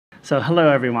So hello,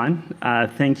 everyone.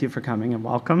 Thank you for coming and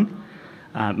welcome.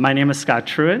 My name is Scott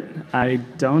Truitt. I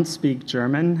don't speak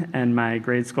German, and my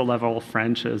grade school level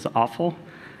French is awful.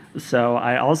 So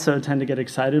I also tend to get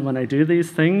excited when I do these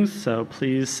things, so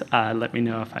please let me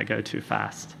know if I go too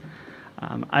fast.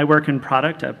 I work in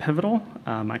product at Pivotal.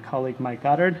 My colleague Mike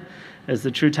Goddard is the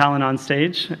true talent on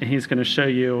stage. He's going to show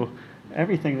you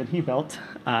everything that he built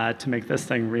to make this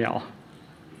thing real.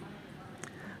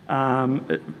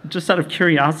 Just out of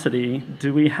curiosity,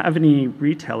 do we have any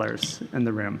retailers in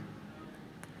the room?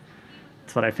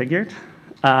 That's what I figured.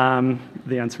 The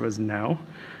answer was no.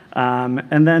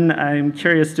 And then I'm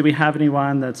curious, do we have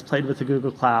anyone that's played with the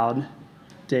Google Cloud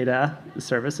data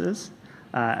services?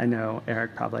 I know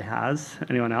Eric probably has.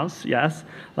 Anyone else? Yes.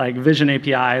 Like Vision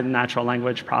API, Natural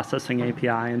Language Processing API,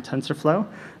 and TensorFlow.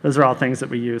 Those are all things that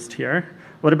we used here.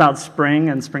 What about Spring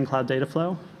and Spring Cloud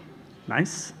Dataflow?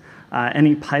 Nice.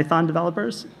 Any Python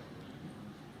developers?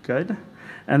 Good.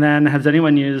 And then has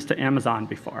anyone used Amazon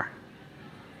before?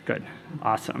 Good.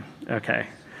 Awesome. OK.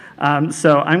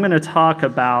 So I'm going to talk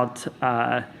about,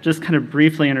 just kind of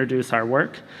briefly introduce our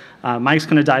work. Mike's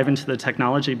going to dive into the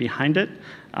technology behind it.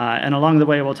 And along the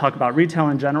way, we'll talk about retail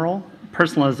in general,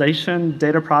 personalization,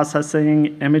 data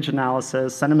processing, image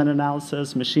analysis, sentiment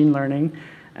analysis, machine learning,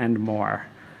 and more.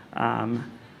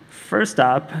 First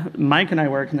up, Mike and I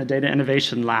work in the Data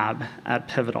Innovation Lab at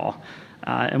Pivotal.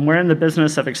 And we're in the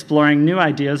business of exploring new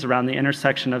ideas around the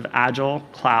intersection of agile,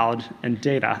 cloud, and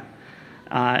data.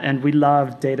 And we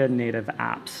love data-native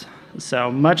apps. So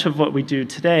much of what we do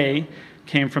today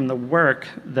came from the work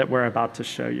that we're about to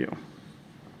show you.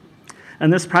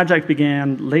 And this project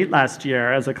began late last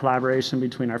year as a collaboration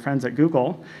between our friends at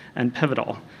Google and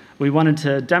Pivotal. We wanted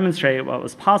to demonstrate what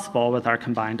was possible with our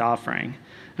combined offering.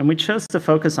 And we chose to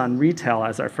focus on retail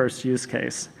as our first use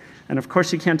case. And of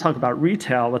course, you can't talk about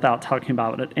retail without talking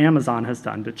about what Amazon has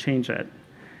done to change it.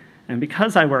 And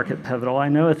because I work at Pivotal, I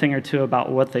know a thing or two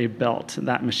about what they built,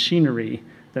 that machinery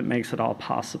that makes it all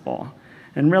possible.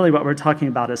 And really what we're talking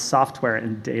about is software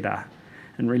and data,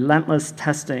 and relentless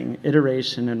testing,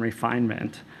 iteration, and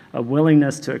refinement, a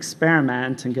willingness to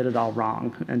experiment and get it all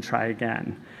wrong and try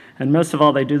again. And most of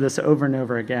all, they do this over and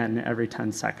over again every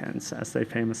 10 seconds, as they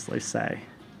famously say.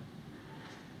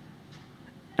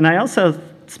 And I also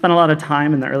spent a lot of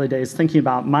time in the early days thinking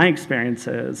about my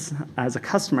experiences as a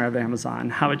customer of Amazon,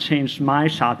 how it changed my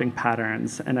shopping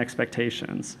patterns and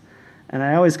expectations. And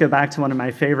I always go back to one of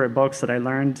my favorite books that I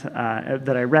learned,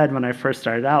 that I read when I first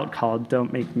started out, called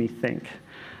Don't Make Me Think.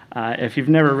 If you've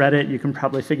never read it, you can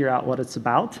probably figure out what it's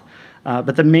about.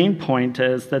 But the main point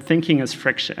is that thinking is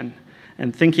friction,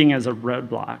 and thinking is a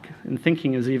roadblock, and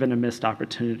thinking is even a missed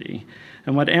opportunity.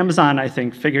 And what Amazon, I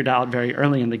think, figured out very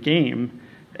early in the game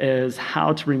is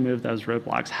how to remove those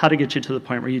roadblocks, how to get you to the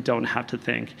point where you don't have to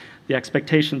think. The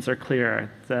expectations are clear.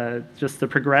 Just the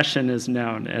progression is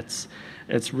known.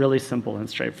 It's really simple and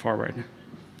straightforward.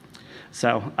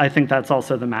 So I think that's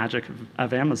also the magic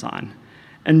of Amazon.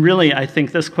 And really, I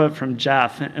think this quote from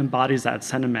Jeff embodies that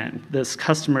sentiment. This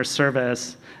customer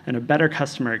service and a better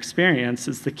customer experience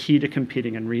is the key to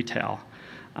competing in retail.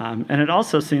 And it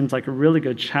also seems like a really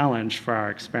good challenge for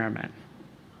our experiment.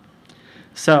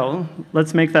 So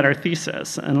let's make that our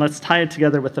thesis, and let's tie it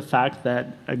together with the fact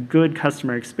that a good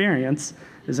customer experience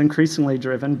is increasingly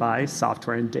driven by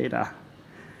software and data.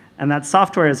 And that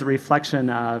software is a reflection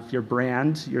of your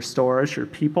brand, your stores, your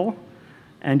people,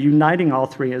 and uniting all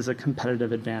three is a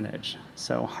competitive advantage.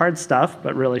 So hard stuff,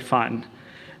 but really fun.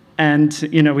 And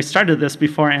we started this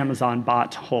before Amazon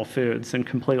bought Whole Foods and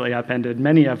completely upended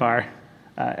many of our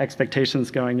expectations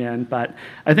going in. But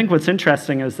I think what's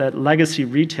interesting is that legacy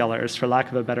retailers, for lack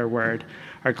of a better word,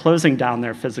 are closing down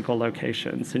their physical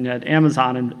locations. And yet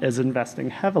Amazon is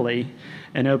investing heavily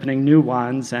in opening new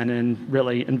ones and in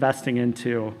really investing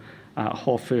into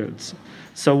Whole Foods.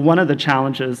 So one of the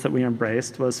challenges that we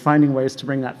embraced was finding ways to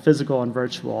bring that physical and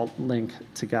virtual link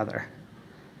together.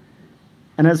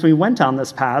 And as we went down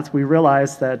this path, we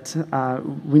realized that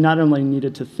we not only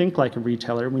needed to think like a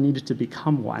retailer, we needed to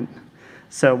become one.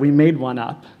 So we made one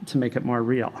up to make it more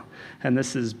real. And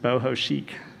this is boho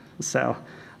chic. So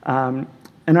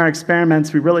in our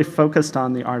experiments, we really focused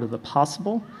on the art of the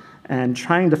possible and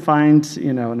trying to find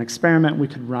an experiment we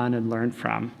could run and learn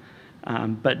from.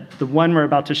 But the one we're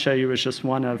about to show you is just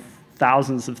one of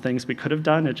thousands of things we could have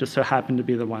done. It just so happened to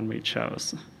be the one we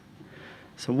chose.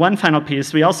 So one final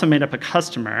piece, we also made up a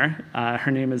customer.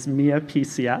 Her name is Mia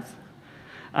PCF.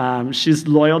 She's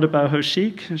loyal to boho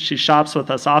chic. She shops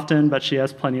with us often, but she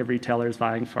has plenty of retailers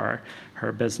vying for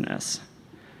her business.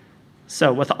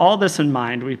 So with all this in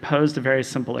mind, we posed a very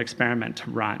simple experiment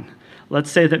to run. Let's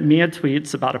say that Mia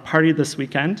tweets about a party this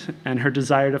weekend and her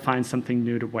desire to find something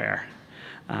new to wear.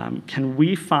 Can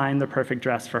we find the perfect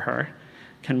dress for her?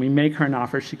 Can we make her an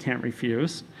offer she can't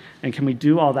refuse? And can we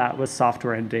do all that with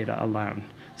software and data alone?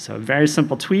 So a very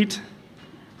simple tweet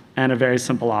and a very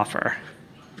simple offer.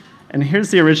 And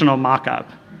here's the original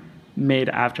mock-up, made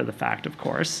after the fact, of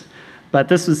course. But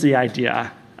this was the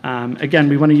idea. Again,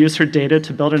 we want to use her data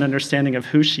to build an understanding of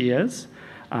who she is,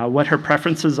 what her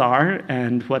preferences are,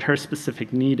 and what her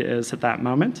specific need is at that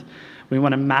moment. We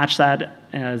want to match that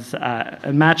as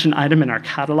match an item in our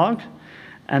catalog,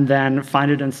 and then find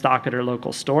it in stock at her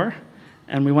local store.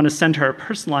 And we want to send her a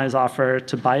personalized offer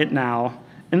to buy it now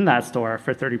in that store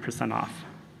for 30% off.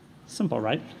 Simple,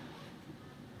 right?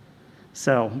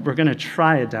 So we're going to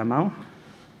try a demo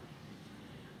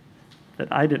that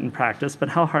I didn't practice, but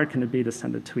how hard can it be to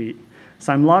send a tweet?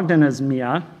 So I'm logged in as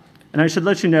Mia, and I should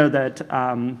let you know that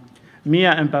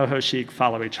Mia and Boho Chic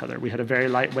follow each other. We had a very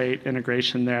lightweight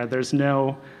integration there. There's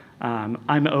no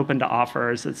I'm open to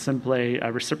offers. It's simply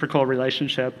a reciprocal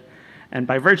relationship. And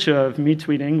by virtue of me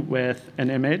tweeting with an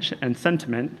image and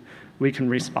sentiment, we can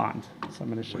respond. So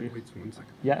I'm going to show you. Wait 1 second.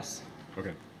 Yes.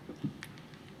 Okay.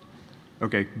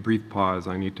 Okay, brief pause.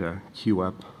 I need to queue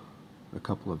up a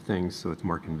couple of things so it's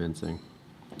more convincing.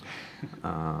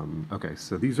 Okay,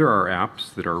 so these are our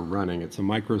apps that are running. It's a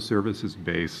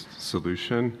microservices-based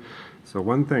solution. So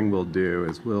one thing we'll do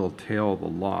is we'll tail the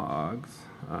logs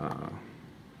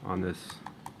on this,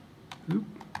 if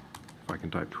I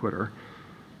can type Twitter.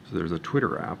 So there's a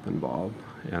Twitter app involved.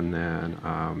 And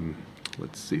then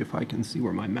let's see if I can see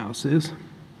where my mouse is.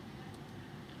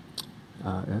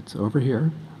 It's over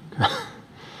here.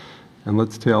 And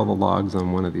let's tail the logs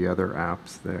on one of the other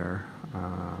apps there.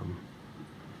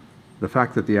 The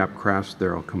fact that the app crashed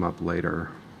there will come up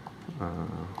later.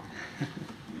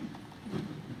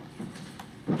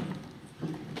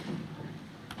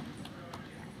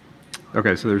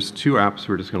 Okay, so there's two apps.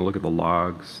 We're just going to look at the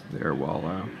logs there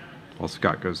while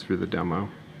Scott goes through the demo.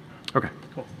 Okay.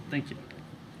 Cool. Thank you.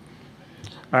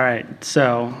 All right.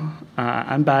 So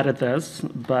I'm bad at this,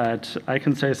 but I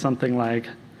can say something like,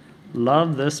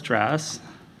 love this dress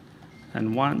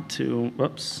and want to,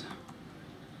 whoops.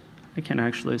 I can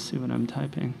actually see what I'm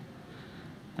typing.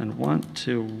 And want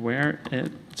to wear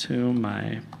it to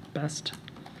my best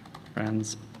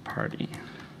friend's party.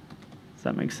 Does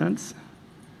that make sense?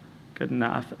 Good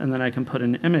enough. And then I can put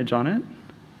an image on it.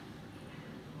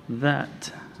 That.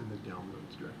 It's in the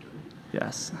downloads directory.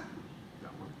 Yes.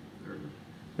 That one.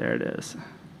 There it is. So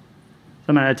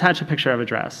I'm going to attach a picture of a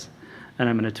dress, and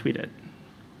I'm going to tweet it.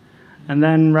 And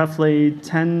then roughly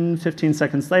 10, 15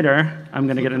 seconds later, I'm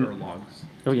going to get an... logs.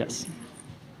 Oh, yes.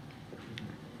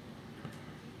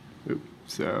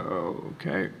 So,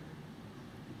 okay.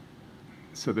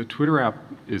 So the Twitter app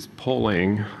is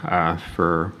polling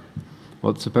for,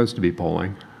 well, it's supposed to be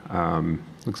polling.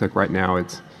 Looks like right now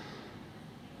it's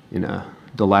in a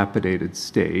dilapidated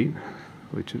state,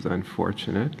 which is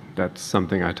unfortunate. That's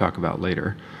something I talk about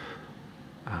later.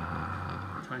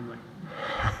 Timely.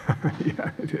 Yeah,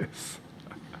 it is.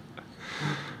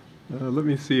 Let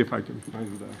me see if I can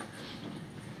find the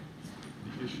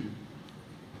issue.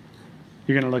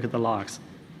 You're going to look at the logs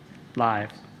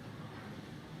live.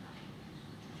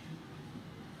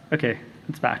 Okay,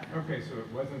 it's back. Okay, so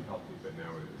it wasn't healthy, but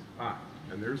now it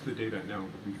is. And there's the data. Now,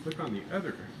 if we click on the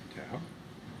other tab,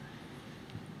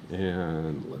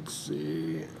 and let's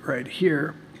see, right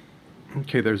here.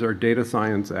 Okay, there's our data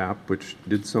science app, which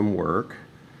did some work.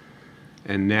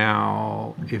 And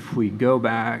now, if we go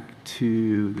back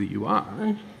to the UI,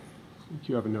 I think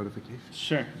you have a notification.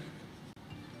 Sure.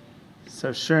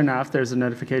 So sure enough, there's a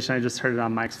notification. I just heard it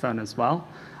on Mike's phone as well.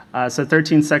 So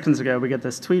 13 seconds ago, we get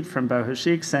this tweet from Boho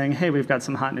Chic saying, hey, we've got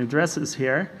some hot new dresses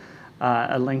here,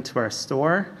 a link to our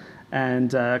store,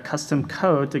 and custom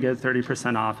code to get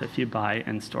 30% off if you buy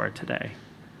in store today.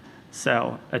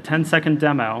 So a 10-second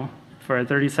demo for a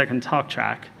 30-second talk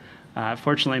track.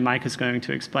 Fortunately, Mike is going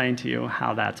to explain to you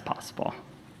how that's possible.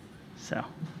 So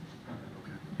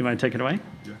you want to take it away?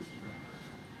 Yeah.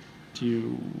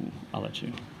 I'll let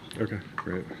you. Okay,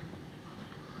 great.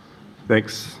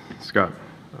 Thanks, Scott.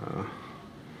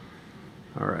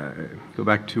 All right, go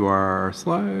back to our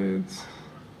slides.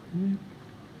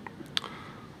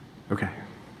 Okay.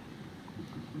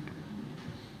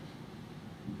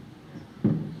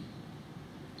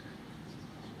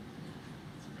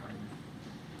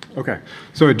 Okay,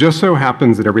 so it just so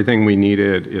happens that everything we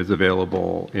needed is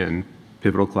available in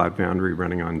Pivotal Cloud Foundry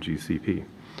running on GCP.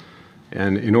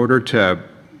 And in order to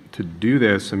do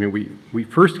this, I mean, we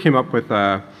first came up with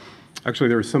a Actually,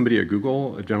 there was somebody at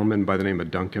Google, a gentleman by the name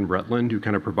of Duncan Rutland, who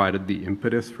kind of provided the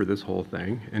impetus for this whole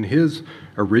thing. And his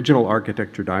original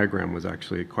architecture diagram was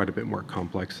actually quite a bit more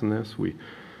complex than this. We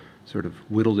sort of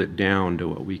whittled it down to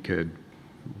what we could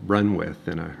run with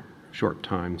in a short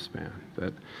time span.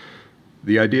 But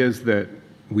the idea is that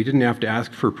we didn't have to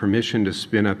ask for permission to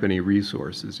spin up any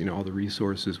resources. You know, all the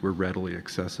resources were readily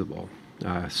accessible,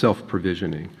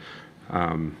 self-provisioning.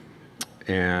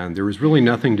 And there was really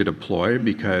nothing to deploy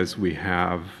because we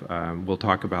have, we'll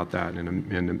talk about that in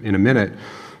a minute,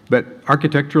 but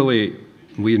architecturally,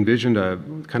 we envisioned a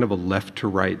kind of a left to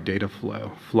right data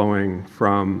flow flowing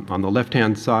from, on the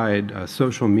left-hand side,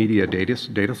 social media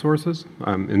data sources.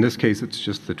 In this case, it's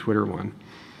just the Twitter one.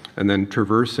 And then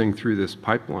traversing through this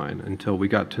pipeline until we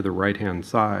got to the right-hand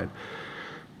side.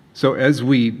 So as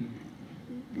we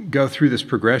go through this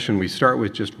progression, we start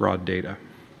with just raw data.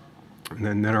 And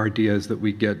then our idea is that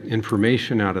we get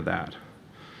information out of that.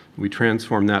 We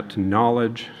transform that to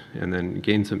knowledge and then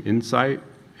gain some insight,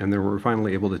 and then we're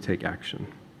finally able to take action.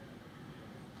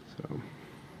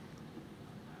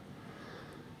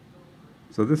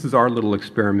 So this is our little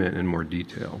experiment in more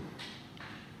detail.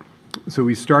 So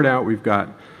we start out, we've got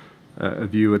a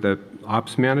view of the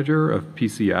ops manager of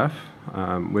PCF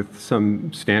with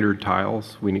some standard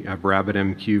tiles. We have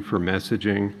RabbitMQ for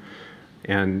messaging,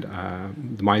 and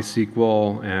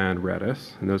MySQL and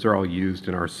Redis, and those are all used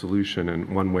in our solution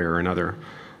in one way or another.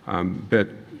 But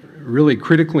really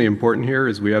critically important here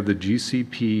is we have the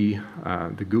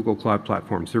GCP, the Google Cloud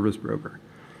Platform Service Broker,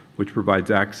 which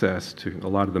provides access to a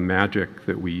lot of the magic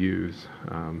that we use.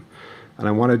 And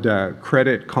I wanted to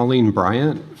credit Colleen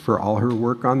Bryant for all her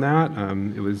work on that.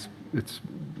 It's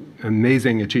an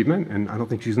amazing achievement, and I don't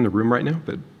think she's in the room right now,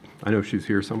 but I know she's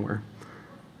here somewhere.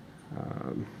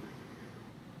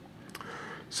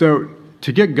 So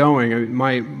to get going, I mean,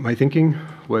 my thinking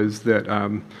was that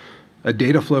a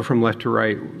data flow from left to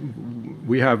right,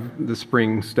 we have the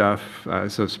Spring stuff,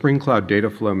 so Spring Cloud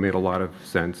Dataflow made a lot of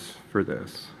sense for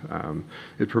this.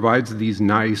 It provides these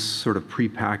nice sort of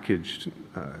prepackaged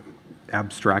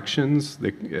abstractions,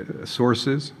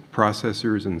 sources,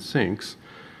 processors, and sinks,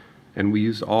 and we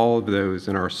use all of those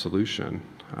in our solution.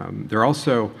 They're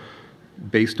also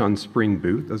based on Spring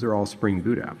Boot. Those are all Spring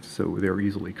Boot apps, so they're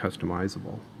easily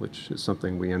customizable, which is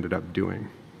something we ended up doing.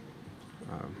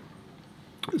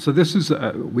 So this is,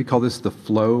 we call this the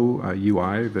flow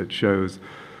UI that shows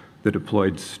the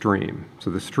deployed stream. So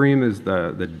the stream is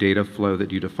the data flow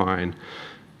that you define.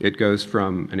 It goes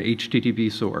from an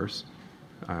HTTP source,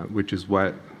 which is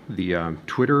what the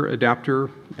Twitter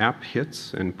adapter app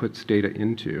hits and puts data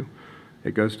into.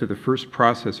 It goes to the first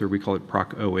processor, we call it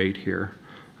Proc 08 here,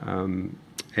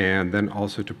 and then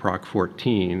also to Proc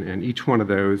 14, and each one of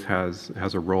those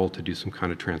has a role to do some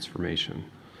kind of transformation.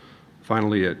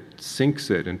 Finally, it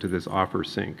syncs it into this offer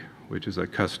sync, which is a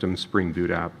custom Spring Boot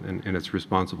app, and it's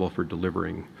responsible for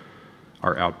delivering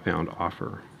our outbound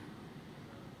offer.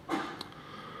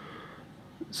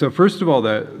 So first of all,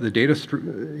 the data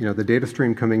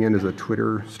stream coming in is a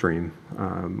Twitter stream.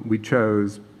 We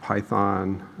chose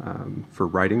Python for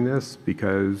writing this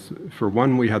because, for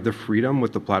one, we had the freedom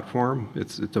with the platform.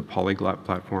 It's a polyglot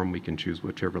platform. We can choose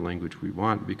whichever language we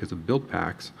want because of build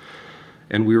packs.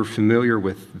 And we were familiar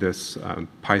with this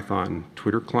Python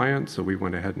Twitter client, so we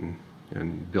went ahead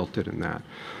and built it in that.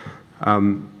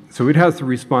 So it has the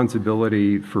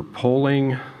responsibility for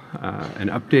polling and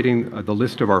updating the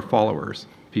list of our followers,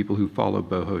 people who follow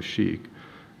Boho Chic.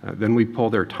 Then we poll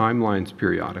their timelines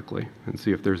periodically and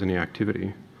see if there's any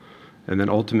activity. And then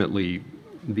ultimately,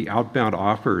 the outbound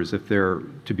offers, if they're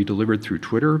to be delivered through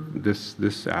Twitter,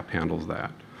 this app handles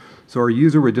that. So our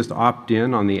user would just opt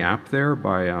in on the app there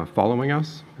by following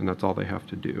us, and that's all they have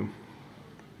to do.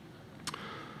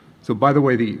 So by the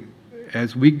way,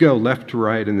 as we go left to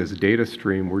right in this data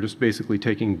stream, we're just basically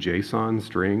taking JSON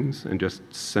strings and just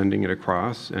sending it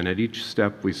across, and at each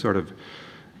step we sort of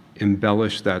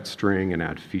embellish that string and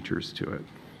add features to it.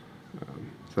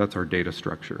 So that's our data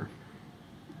structure.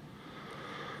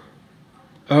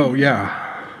 Oh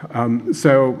yeah,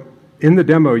 so in the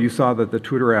demo you saw that the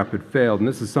Twitter app had failed, and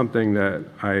this is something that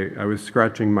I was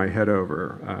scratching my head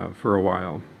over for a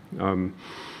while.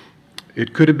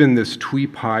 It could have been this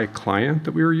TweePy client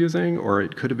that we were using, or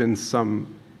it could have been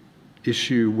some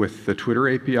issue with the Twitter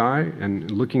API, and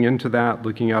looking into that,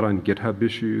 looking out on GitHub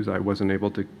issues, I wasn't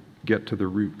able to get to the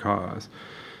root cause.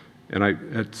 And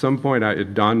at some point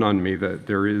it dawned on me that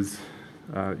there is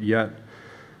yet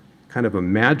kind of a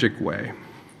magic way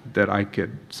that I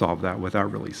could solve that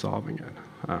without really solving it.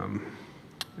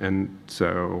 And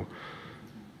so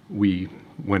we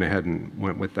went ahead and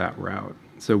went with that route.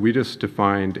 So we just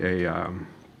defined a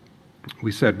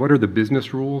we said, what are the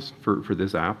business rules for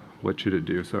this app? What should it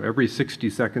do? So every 60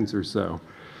 seconds or so,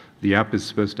 the app is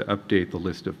supposed to update the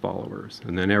list of followers.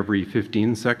 And then every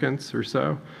 15 seconds or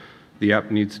so, the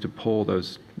app needs to pull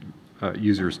those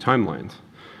users' timelines.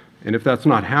 And if that's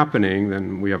not happening,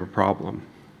 then we have a problem.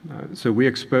 So we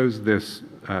exposed this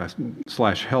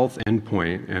 /health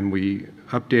endpoint, and we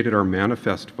updated our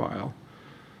manifest file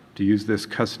to use this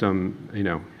custom,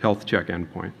 health check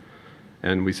endpoint.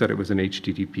 And we said it was an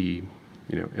HTTP,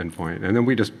 endpoint. And then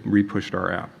we just repushed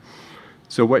our app.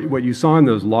 So what you saw in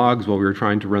those logs while we were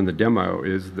trying to run the demo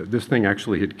is that this thing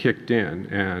actually had kicked in,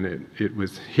 and it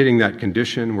was hitting that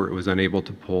condition where it was unable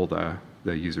to pull the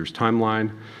user's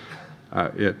timeline.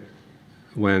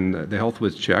 When the health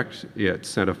was checked, it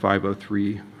sent a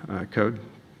 503 code,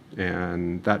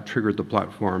 and that triggered the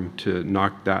platform to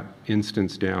knock that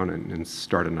instance down and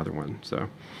start another one. So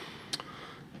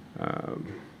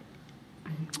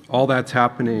all that's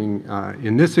happening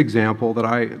in this example that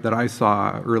I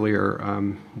saw earlier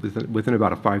within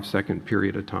about a 5-second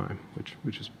period of time,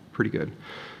 which is pretty good.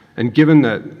 And given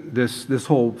that this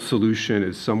whole solution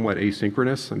is somewhat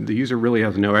asynchronous, and the user really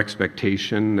has no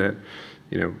expectation that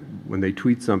when they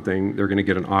tweet something, they're going to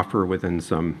get an offer within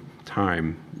some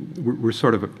time. We're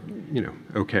sort of,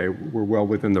 okay, we're well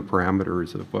within the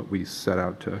parameters of what we set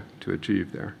out to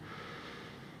achieve there.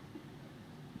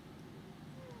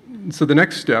 So the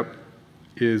next step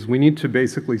is we need to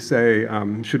basically say,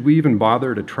 should we even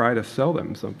bother to try to sell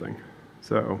them something?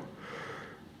 So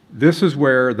this is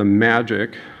where the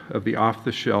magic of the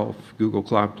off-the-shelf Google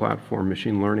Cloud Platform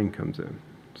machine learning comes in.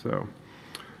 So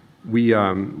we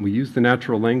use the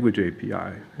natural language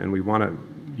API, and we want to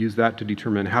use that to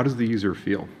determine how does the user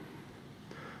feel?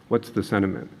 What's the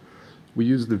sentiment? We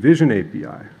use the vision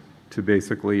API to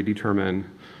basically determine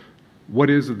what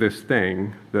is this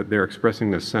thing that they're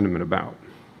expressing this sentiment about.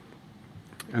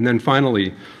 And then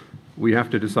finally, we have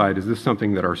to decide, is this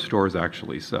something that our stores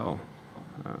actually sell?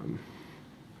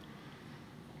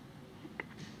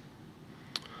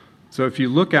 So if you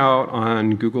look out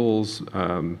on Google's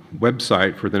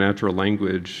website for the natural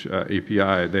language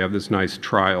API, they have this nice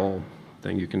trial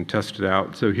thing. You can test it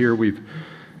out. So here we've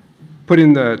put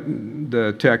in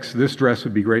the text, this dress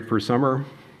would be great for summer.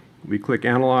 We click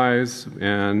Analyze,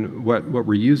 and what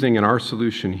we're using in our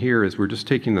solution here is we're just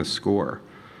taking the score.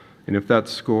 And if that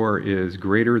score is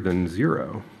greater than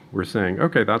 0, we're saying,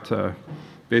 okay, that's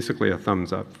basically a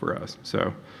thumbs up for us.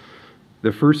 So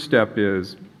the first step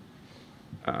is,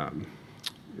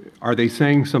 are they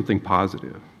saying something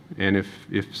positive? And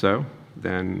if so,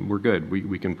 then we're good.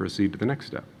 We can proceed to the next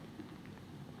step.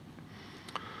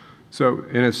 So,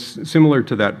 and it's similar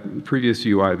to that previous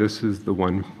UI. This is the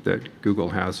one that Google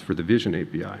has for the Vision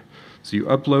API. So you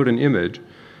upload an image,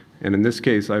 and in this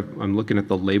case, I'm looking at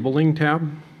the labeling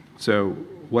tab. So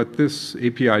what this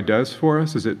API does for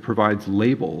us is it provides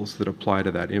labels that apply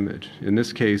to that image. In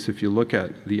this case, if you look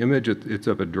at the image, it's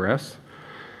of a dress.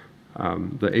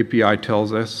 The API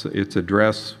tells us it's a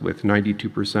dress with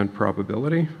 92%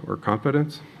 probability or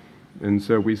confidence. And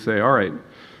so we say, all right,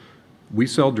 we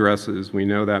sell dresses. We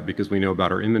know that because we know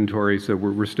about our inventory, so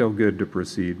we're still good to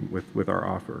proceed with our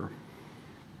offer.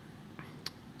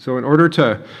 So in order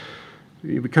to,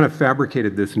 we kind of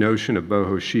fabricated this notion of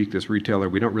boho chic, this retailer.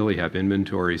 We don't really have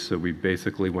inventory, so we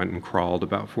basically went and crawled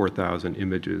about 4,000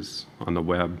 images on the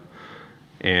web.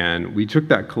 And we took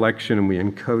that collection and we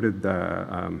encoded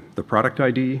the product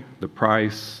ID, the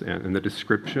price, and the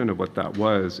description of what that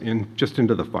was just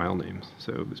into the file names.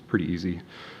 So it was pretty easy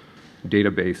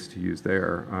database to use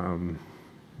there.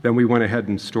 Then we went ahead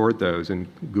and stored those in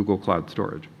Google Cloud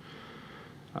Storage.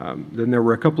 Then there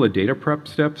were a couple of data prep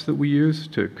steps that we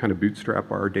used to kind of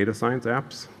bootstrap our data science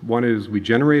apps. One is we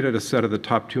generated a set of the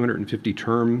top 250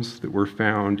 terms that were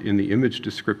found in the image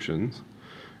descriptions.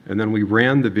 And then we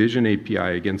ran the Vision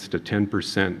API against a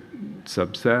 10%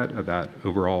 subset of that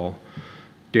overall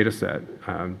data set,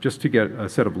 just to get a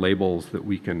set of labels that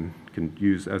we can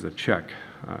use as a check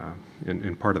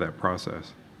in part of that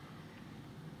process.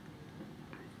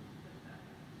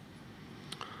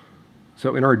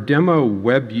 So in our demo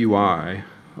web UI,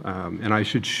 and I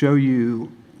should show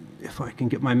you, if I can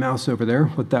get my mouse over there,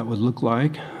 what that would look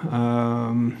like.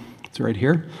 It's right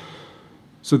here.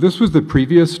 So this was the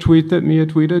previous tweet that Mia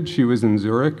tweeted. She was in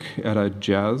Zurich at a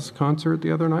jazz concert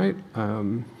the other night.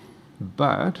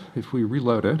 But if we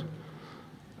reload it,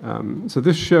 so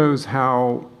this shows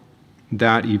how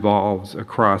that evolves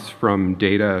across from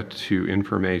data to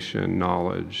information,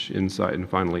 knowledge, insight, and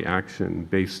finally action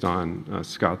based on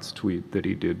Scott's tweet that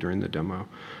he did during the demo.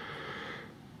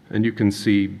 And you can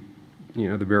see,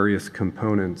 the various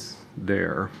components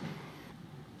there.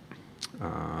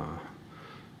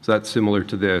 So that's similar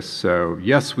to this. So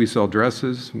yes, we sell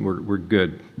dresses. We're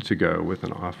good to go with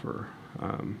an offer.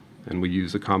 And we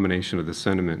use a combination of the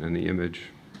sentiment and the image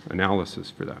analysis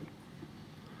for that.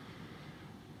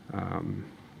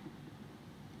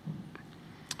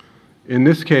 In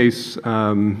this case,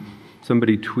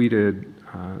 somebody tweeted,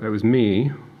 it was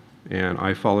me, and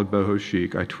I followed Boho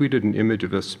Chic. I tweeted an image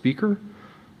of a speaker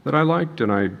that I liked,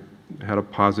 and I had a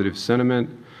positive sentiment.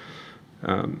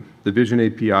 The Vision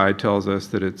API tells us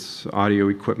that it's audio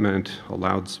equipment, a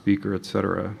loudspeaker,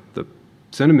 etc. The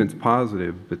sentiment's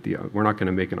positive, but we're not going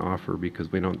to make an offer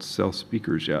because we don't sell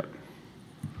speakers yet.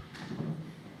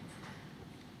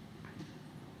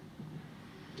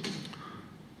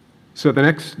 So the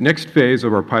next phase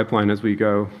of our pipeline as we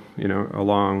go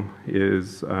along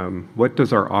is what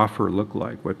does our offer look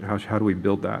like? How do we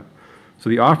build that? So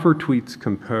the offer tweet's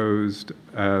composed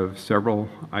of several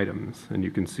items, and you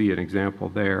can see an example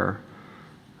there.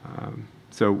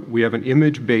 So we have an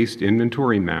image-based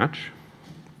inventory match,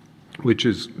 which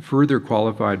is further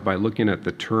qualified by looking at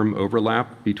the term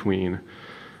overlap between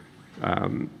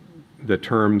the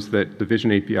terms that the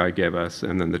Vision API gave us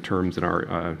and then the terms in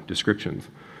our descriptions.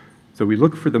 So we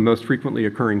look for the most frequently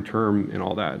occurring term in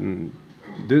all that, and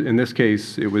in this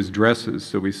case, it was dresses.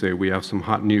 So we say we have some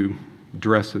hot new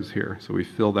dresses here, so we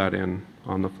fill that in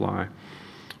on the fly.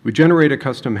 We generate a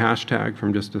custom hashtag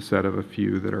from just a set of a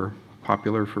few that are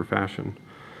popular for fashion.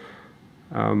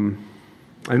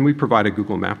 And we provide a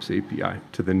Google Maps API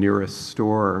to the nearest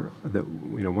store that,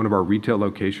 one of our retail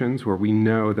locations where we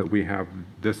know that we have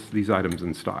these items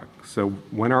in stock. So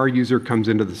when our user comes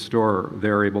into the store,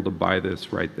 they're able to buy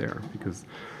this right there because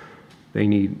they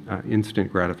need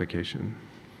instant gratification.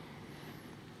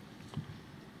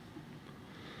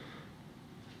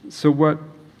 So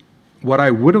what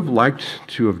I would have liked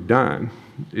to have done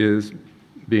is,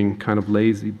 being kind of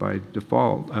lazy by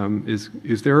default,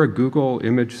 is there a Google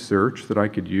image search that I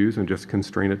could use and just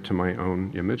constrain it to my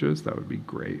own images? That would be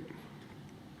great.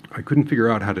 I couldn't figure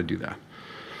out how to do that.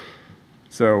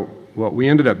 So what we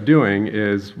ended up doing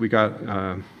is we got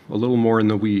a little more in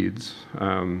the weeds.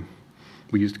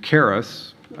 We used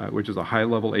Keras, which is a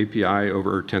high-level API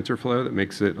over TensorFlow that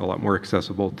makes it a lot more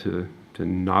accessible to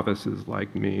novices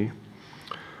like me.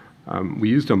 We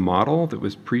used a model that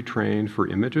was pre-trained for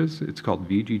images. It's called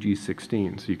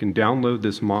VGG16. So you can download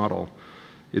this model.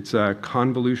 It's a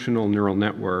convolutional neural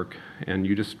network, and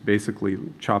you just basically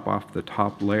chop off the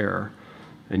top layer,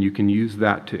 and you can use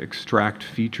that to extract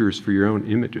features for your own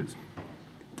images.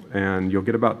 And you'll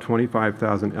get about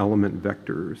 25,000 element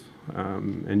vectors.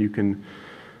 And you can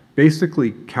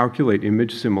basically calculate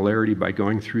image similarity by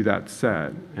going through that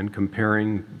set and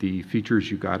comparing the features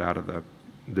you got out of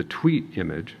the tweet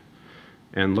image,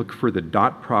 and look for the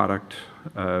dot product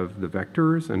of the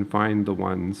vectors and find the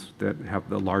ones that have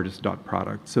the largest dot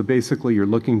product. So basically you're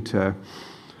looking to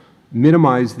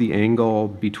minimize the angle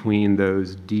between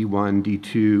those D1,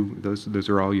 D2, those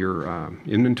are all your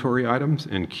inventory items,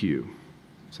 and Q.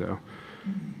 So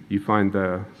you find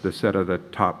the set of the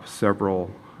top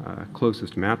several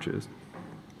closest matches.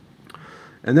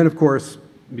 And then of course,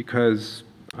 because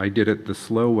I did it the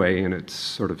slow way and it's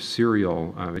sort of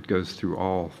serial, it goes through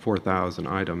all 4,000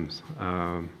 items.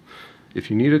 If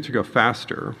you need it to go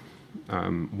faster,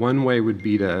 one way would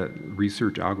be to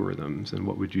research algorithms and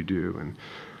what would you do. And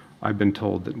I've been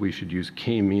told that we should use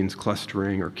k-means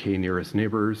clustering or k-nearest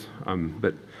neighbors.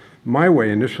 But my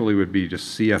way initially would be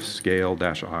just CF scale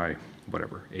 -I,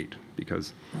 whatever, 8,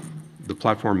 because the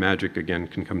platform magic, again,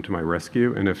 can come to my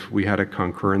rescue. And if we had a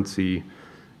concurrency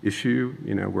issue,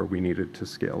 where we needed to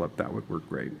scale up, that would work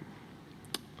great.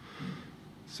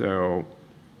 So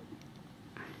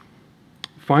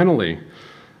finally,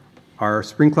 our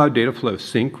Spring Cloud Dataflow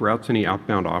sync routes any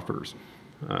outbound offers.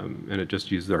 And it just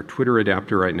uses our Twitter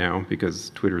adapter right now because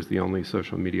Twitter is the only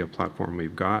social media platform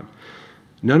we've got.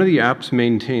 None of the apps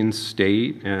maintain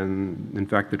state, and in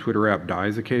fact, the Twitter app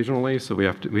dies occasionally, so we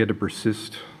had to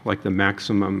persist like the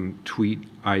maximum tweet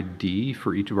ID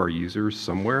for each of our users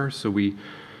somewhere. So we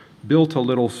built a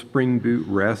little Spring Boot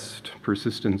REST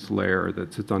persistence layer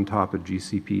that sits on top of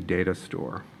GCP data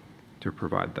store to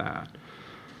provide that.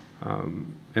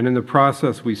 And in the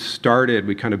process, we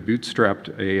kind of bootstrapped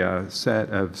a set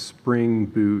of Spring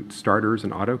Boot starters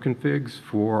and auto-configs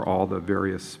for all the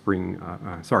various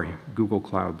Google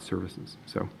Cloud services.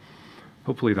 So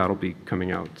hopefully that'll be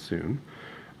coming out soon.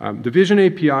 The Vision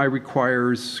API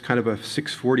requires kind of a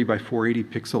 640 by 480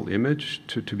 pixel image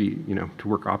to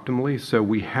work optimally. So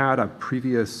we had a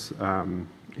previous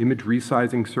image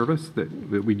resizing service that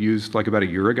we'd used like about a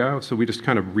year ago. So we just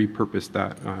kind of repurposed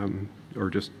that,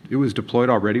 it was deployed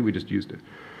already, we just used it.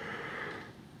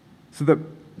 So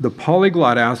the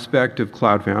polyglot aspect of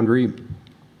Cloud Foundry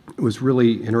was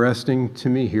really interesting to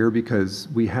me here because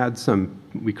we had some,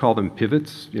 we call them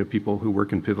pivots, people who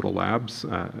work in pivotal labs.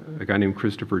 A guy named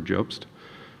Christopher Jobst.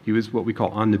 He was what we call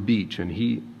on the beach, and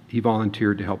he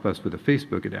volunteered to help us with a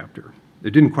Facebook adapter.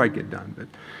 It didn't quite get done, but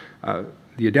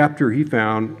the adapter he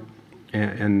found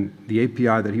and the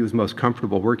API that he was most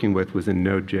comfortable working with was in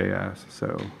Node.js,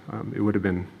 so it would have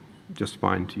been just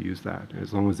fine to use that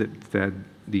as long as it fed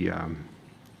the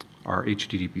our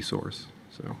HTTP source.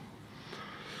 So.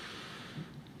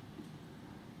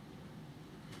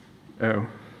 Oh.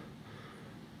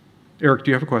 Eric,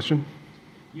 do you have a question?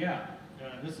 Yeah,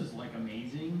 this is like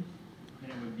amazing,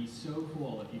 and it would be so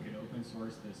cool if you could open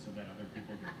source this so that other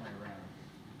people could play around.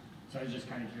 So I was just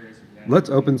kind of curious if that. Let's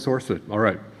open source it. All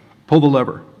right. Pull the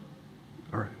lever.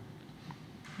 All right.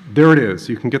 There it is.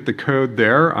 You can get the code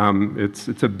there. It's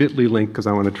a bit.ly link because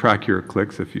I want to track your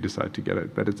clicks if you decide to get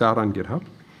it, but it's out on GitHub,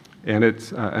 and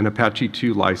it's an Apache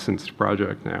 2 licensed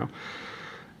project now.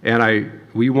 And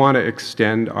we want to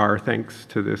extend our thanks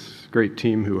to this great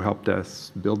team who helped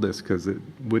us build this because it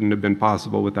wouldn't have been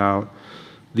possible without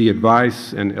the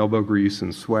advice and elbow grease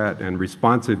and sweat and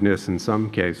responsiveness in some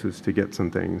cases to get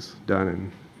some things done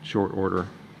in short order.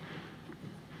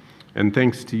 And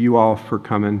thanks to you all for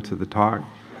coming to the talk.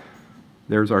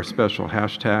 There's our special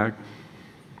hashtag.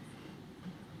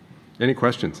 Any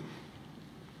questions?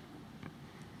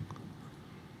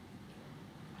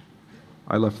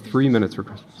 I left 3 minutes for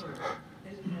questions. Sorry.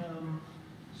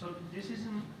 So this is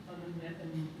an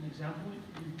example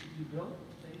you built?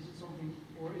 Is it something,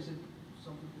 or is it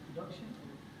something for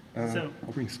production?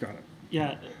 I'll bring Scott up.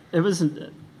 Yeah, it was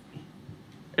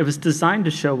designed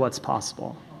to show what's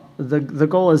possible. The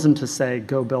goal isn't to say,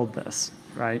 go build this,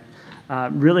 right?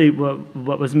 Really,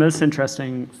 what was most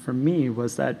interesting for me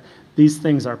was that these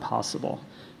things are possible.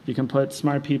 You can put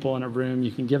smart people in a room, you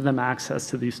can give them access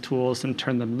to these tools and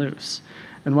turn them loose.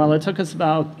 And while it took us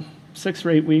about 6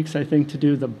 or 8 weeks, I think, to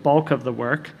do the bulk of the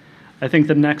work, I think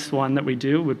the next one that we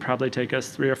do would probably take us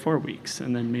 3 or 4 weeks,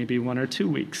 and then maybe 1 or 2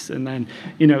 weeks. And then,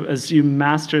 as you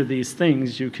master these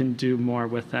things, you can do more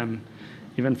with them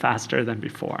even faster than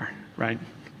before, right?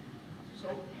 So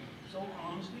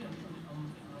honestly, I'm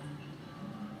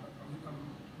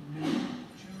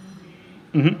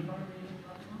new to the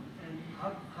platform, and how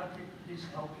did this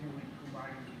help you in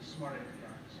combining these smart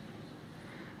APIs?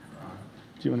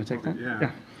 Do you want to take that?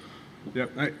 Yeah.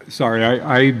 Sorry,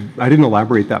 I didn't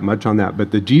elaborate that much on that,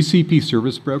 but the GCP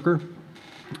Service Broker,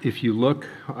 if you look,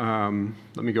 let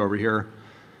me go over here.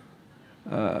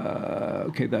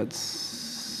 Okay,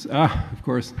 that's, of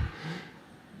course.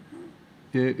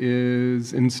 It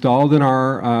is installed in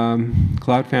our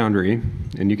Cloud Foundry,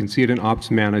 and you can see it in Ops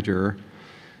Manager.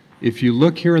 If you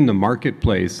look here in the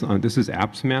marketplace, this is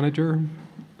Apps Manager.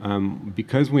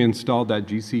 Because we installed that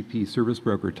GCP Service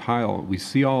Broker tile, we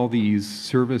see all these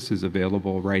services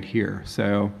available right here.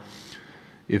 So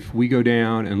if we go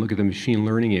down and look at the machine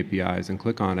learning APIs and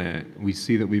click on it, we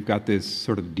see that we've got this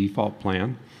sort of default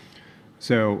plan.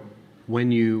 So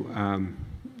when you,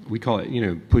 we call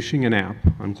it, pushing an app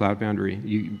on Cloud Foundry,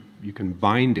 you can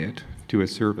bind it to a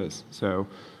service. So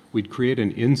we'd create an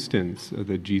instance of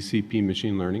the GCP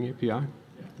machine learning API.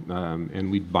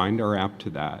 And we'd bind our app to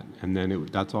that, and then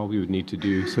that's all we would need to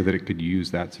do so that it could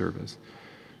use that service.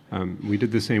 We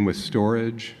did the same with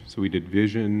storage, so we did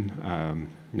vision,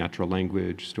 natural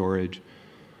language, storage.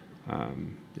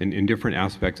 In different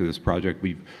aspects of this project,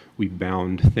 we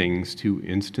bound things to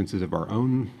instances of our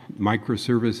own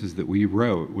microservices that we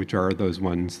wrote, which are those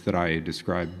ones that I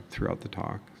described throughout the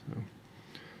talk. So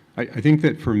I think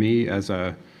that for me, as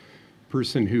a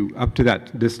person who, up to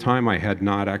this time, I had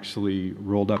not actually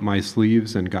rolled up my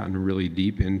sleeves and gotten really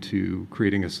deep into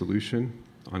creating a solution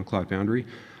on Cloud Foundry.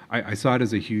 I saw it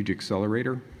as a huge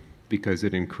accelerator because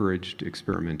it encouraged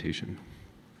experimentation.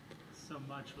 So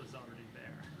much was already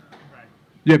there, right?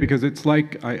 Yeah, because it's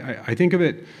like, I think of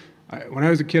it, when I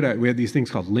was a kid, we had these things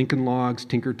called Lincoln Logs,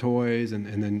 Tinker Toys, and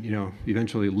then,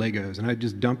 eventually Legos, and I'd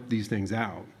just dump these things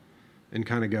out and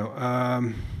kind of go,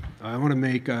 I want to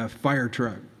make a fire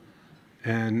truck.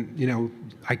 And,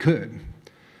 I could,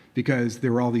 because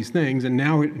there were all these things. And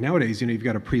nowadays, you've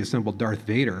got a pre-assembled Darth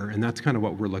Vader, and that's kind of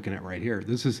what we're looking at right here.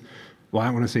 This is, well, I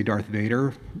don't want to say Darth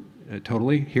Vader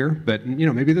totally here, but,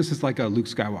 maybe this is like a Luke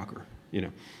Skywalker,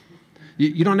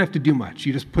 You don't have to do much.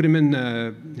 You just put him in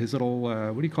his little,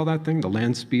 what do you call that thing? The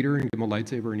land speeder, and give him a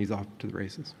lightsaber, and he's off to the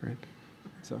races, right?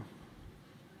 So.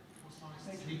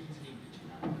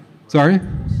 Sorry?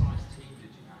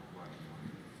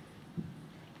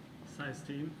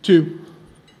 Team? 2.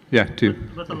 Yeah, 2.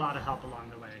 With a lot of help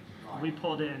along the way. We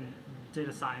pulled in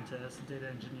data scientists, data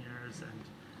engineers, and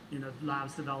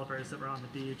labs developers that were on the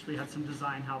beach. We had some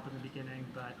design help in the beginning,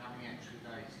 but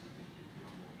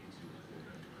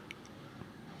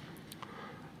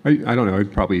I don't know.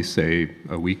 I'd probably say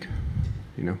a week.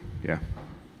 Yeah.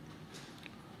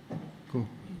 Cool.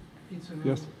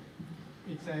 Yes.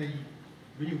 It's a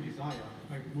real desire.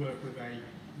 I work with a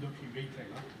luxury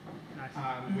retailer,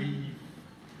 and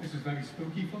this was very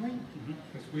spooky for me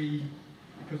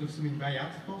because of something very out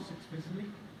of us explicitly,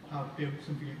 have built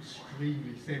something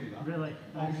extremely similar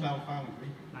on Cloud Foundry,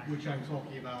 which I'm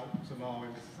talking about tomorrow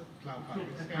in this Cloud Foundry.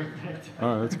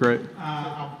 Oh, that's great.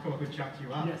 I'll come up and chat to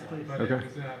you after. Yes, please. But Okay.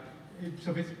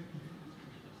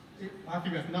 I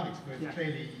think that's nice, but it's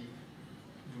clearly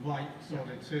the right sort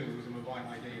of tools and the right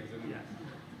ideas and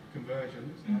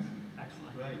conversions.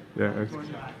 Excellent. Great. Yeah. Look forward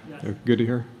to that. Yes. Good to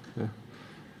hear. Yeah.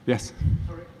 Yes.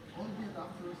 Sorry, all the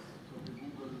adapters to the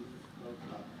Google Cloud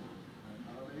Platform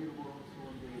are available also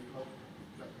on the Cloud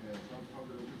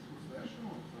Foundry open source version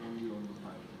or only on the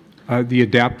private? The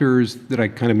adapters that I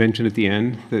kind of mentioned at the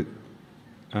end,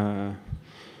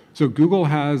 so Google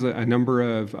has a number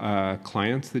of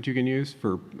clients that you can use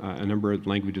for a number of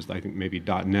languages, I think maybe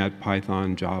 .NET,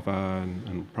 Python, Java,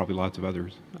 and probably lots of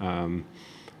others. I was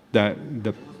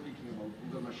speaking about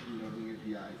Google Machine Learning APIs,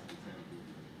 for example,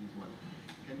 this one.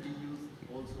 Can be used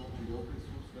also on the open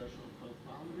source version of Cloud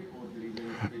Foundry, or there is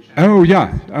any special? Oh,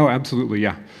 yeah. Oh, absolutely,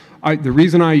 yeah. The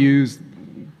reason I use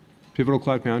Pivotal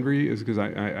Cloud Foundry is because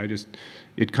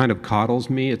it kind of coddles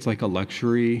me. It's like a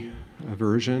luxury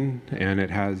version, and it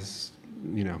has,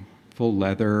 full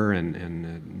leather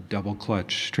and double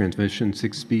clutch transmission,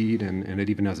 6-speed, and it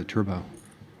even has a turbo.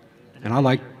 And I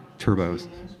like turbos.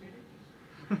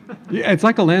 Yeah, it's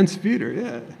like a land speeder,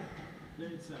 yeah.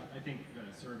 It's, I think the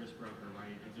Service Broker,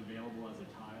 right, is available as a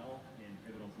tile in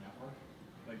Pivotal's network,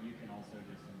 but you can also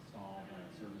just install the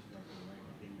Service Broker right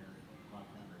within your Cloud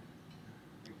Foundry.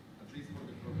 At least for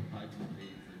the prototyping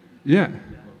phase. Yeah.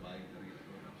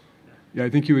 Yeah, I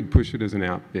think you would push it as an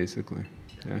app, basically.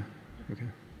 Yeah. Okay.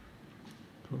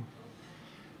 Cool.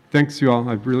 Thanks, you all.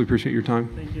 I really appreciate your time.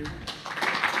 Thank you.